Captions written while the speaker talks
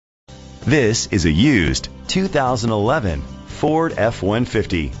This is a used 2011 Ford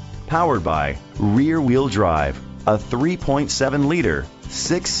F-150, powered by rear-wheel drive, a 3.7-liter,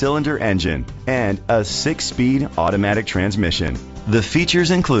 6-cylinder engine, and a 6-speed automatic transmission. The features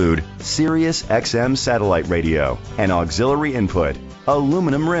include Sirius XM satellite radio, an auxiliary input,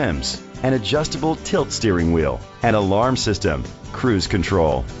 aluminum rims, an adjustable tilt steering wheel, an alarm system, cruise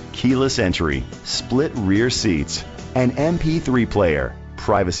control, keyless entry, split rear seats, an MP3 player,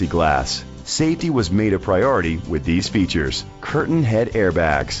 privacy glass. Safety was made a priority with these features: curtain head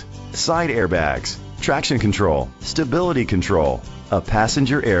airbags, side airbags, traction control, stability control, a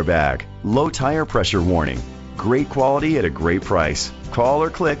passenger airbag, low tire pressure warning. Great quality at a great price. Call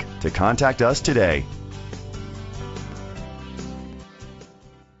or click to contact us today.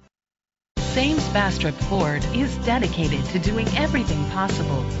 Thames Bastrop Ford is dedicated to doing everything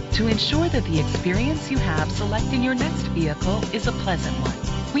possible to ensure that the experience you have selecting your next vehicle is a pleasant one.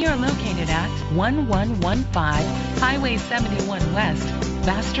 We are located at 1115 Highway 71 West,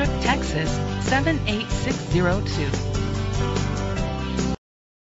 Bastrop, Texas 78602.